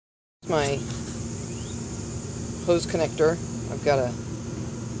My hose connector. I've got a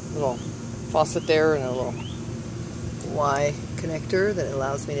little faucet there and a little Y connector that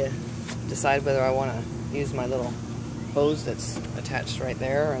allows me to decide whether I want to use my little hose that's attached right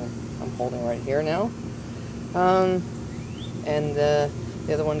there, and I'm holding right here now. And the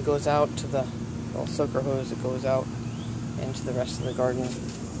other one goes out to the little soaker hose that goes out into the rest of the garden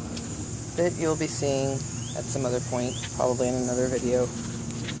that you'll be seeing at some other point, probably in another video.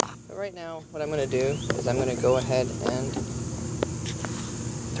 But right now, what I'm going to do is I'm going to go ahead and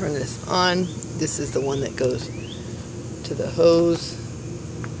turn this on. This is the one that goes to the hose.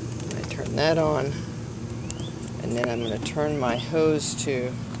 I turn that on, and then I'm going to turn my hose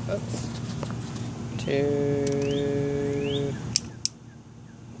to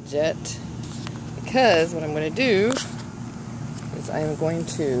jet, because what I'm going to do is I am going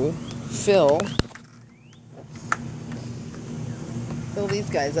to fill these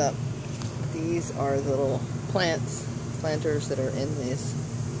guys up. These are the little planters that are in these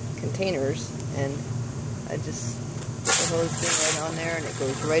containers, and I just put the hose thing right on there, and it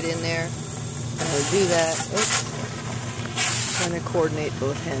goes right in there. And I do that, trying to coordinate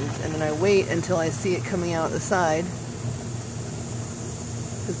both ends, and then I wait until I see it coming out the side,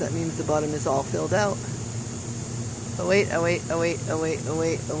 because that means the bottom is all filled out. I wait.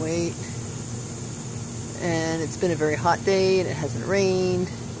 And it's been a very hot day, and it hasn't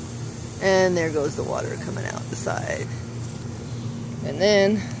rained, and there goes the water coming out the side. And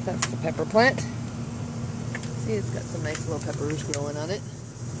then that's the pepper plant. See, it's got some nice little peppers growing on it.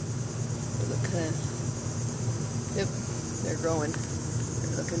 They look kind of, yep, they're growing.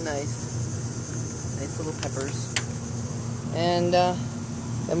 They're looking nice. Nice little peppers. And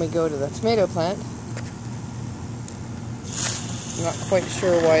then we go to the tomato plant. I'm not quite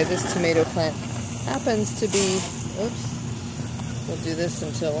sure why this tomato plant happens to be, we'll do this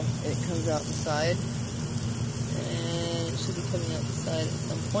until it comes out the side, and it should be coming out the side at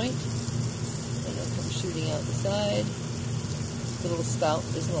some point, and it'll come shooting out the side. The little spout,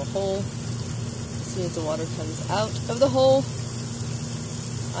 there's a little hole. As soon as the water comes out of the hole,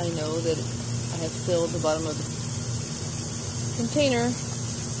 I know that I have filled the bottom of the container.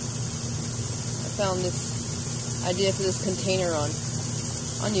 I found this idea for this container on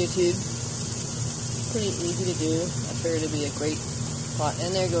YouTube. Pretty easy to do. I figured it'd be a great pot,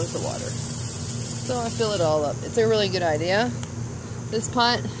 and there goes the water. So I fill it all up. It's a really good idea. This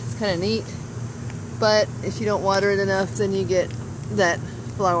pot is kind of neat, but if you don't water it enough, then you get that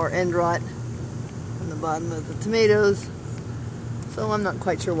flower end rot on the bottom of the tomatoes. So I'm not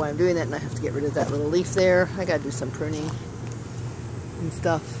quite sure why I'm doing that, and I have to get rid of that little leaf there. I gotta do some pruning and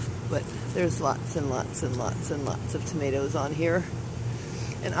stuff, but there's lots and lots and lots and lots of tomatoes on here.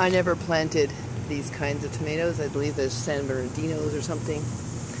 And I never planted these kinds of tomatoes. I believe there's San Bernardinos or something.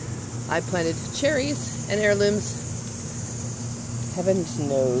 I planted cherries and heirlooms. Heaven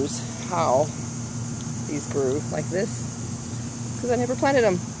knows how these grew like this, because I never planted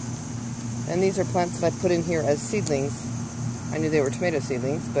them. And these are plants that I put in here as seedlings. I knew they were tomato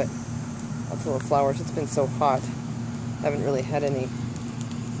seedlings, but lots of little flowers. It's been so hot. I haven't really had any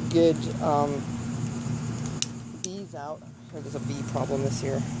good bees out. I heard there's a bee problem this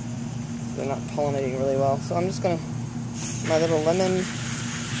year. They're not pollinating really well. So I'm just going to, my little lemon,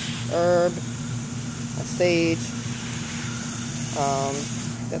 herb, a sage,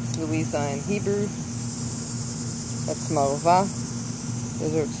 that's Louisine Hebrew, that's Malva,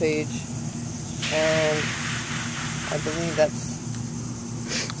 desert sage, and I believe that's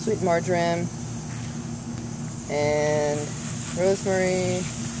sweet marjoram, and rosemary,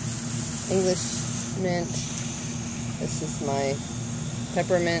 English mint. This is my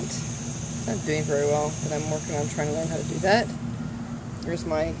peppermint. Not doing very well, but I'm working on trying to learn how to do that. Here's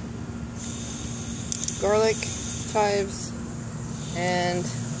my garlic, chives, and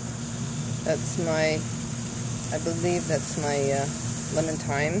that's my, I believe that's my lemon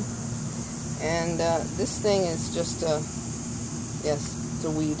thyme. And this thing is just a, yes, it's a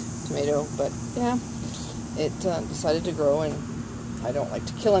weed tomato, but yeah, it decided to grow, and I don't like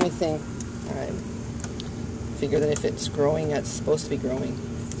to kill anything. I figure that if it's growing, it's supposed to be growing.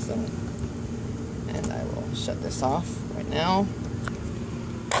 So, and I will shut this off right now.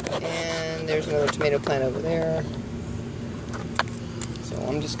 And there's another tomato plant over there. So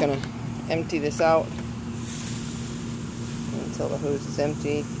I'm just going to empty this out until the hose is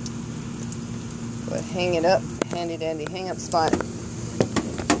empty. But hang it up, handy dandy hang up spot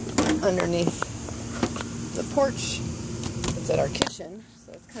underneath the porch. It's at our kitchen,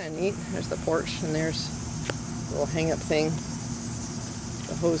 so it's kind of neat. There's the porch, and there's a little hang up thing,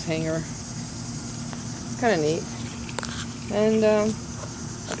 the hose hanger. It's kind of neat. And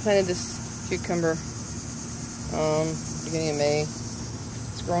I planted this cucumber beginning of May.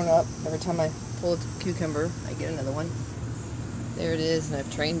 It's grown up. Every time I pull a cucumber, I get another one. There it is, and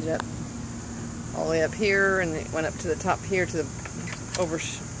I've trained it up all the way up here, and it went up to the top here to the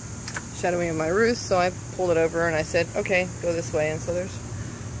overshadowing of my roof, so I pulled it over and I said, okay, go this way. And so there's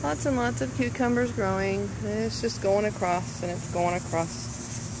lots and lots of cucumbers growing, and it's just going across, and it's going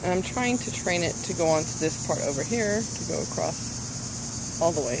across. And I'm trying to train it to go onto this part over here, to go across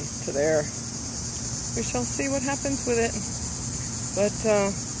all the way to there. We shall see what happens with it. But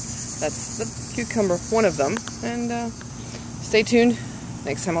that's the cucumber, one of them. And stay tuned.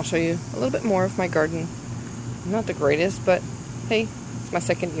 Next time I'll show you a little bit more of my garden. Not the greatest, but hey, it's my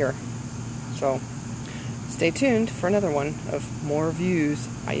second year. So stay tuned for another one of more views.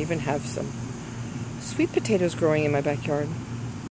 I even have some sweet potatoes growing in my backyard.